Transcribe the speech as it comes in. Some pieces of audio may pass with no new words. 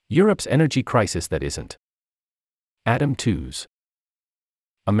Europe's energy crisis that isn't. Adam Tooze.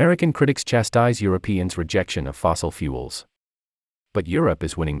 American critics chastise Europeans' rejection of fossil fuels. But Europe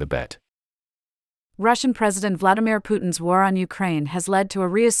is winning the bet. Russian President Vladimir Putin's war on Ukraine has led to a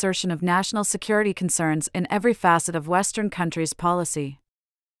reassertion of national security concerns in every facet of Western countries' policy.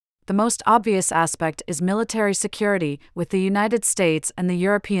 The most obvious aspect is military security, with the United States and the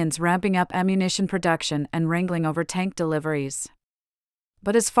Europeans ramping up ammunition production and wrangling over tank deliveries.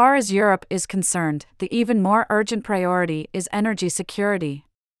 But as far as Europe is concerned, the even more urgent priority is energy security.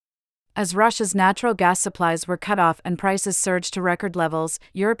 As Russia's natural gas supplies were cut off and prices surged to record levels,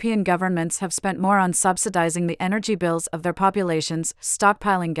 European governments have spent more on subsidizing the energy bills of their populations,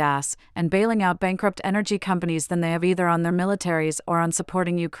 stockpiling gas, and bailing out bankrupt energy companies than they have either on their militaries or on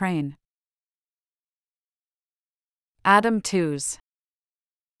supporting Ukraine. Adam Tooze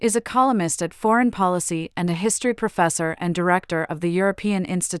is a columnist at Foreign Policy and a history professor and director of the European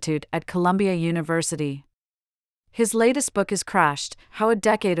Institute at Columbia University. His latest book is Crashed: How a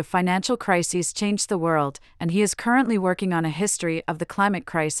Decade of Financial Crises Changed the World, and he is currently working on a history of the climate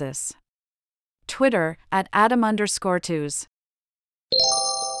crisis. Twitter, @Adam_Tooze.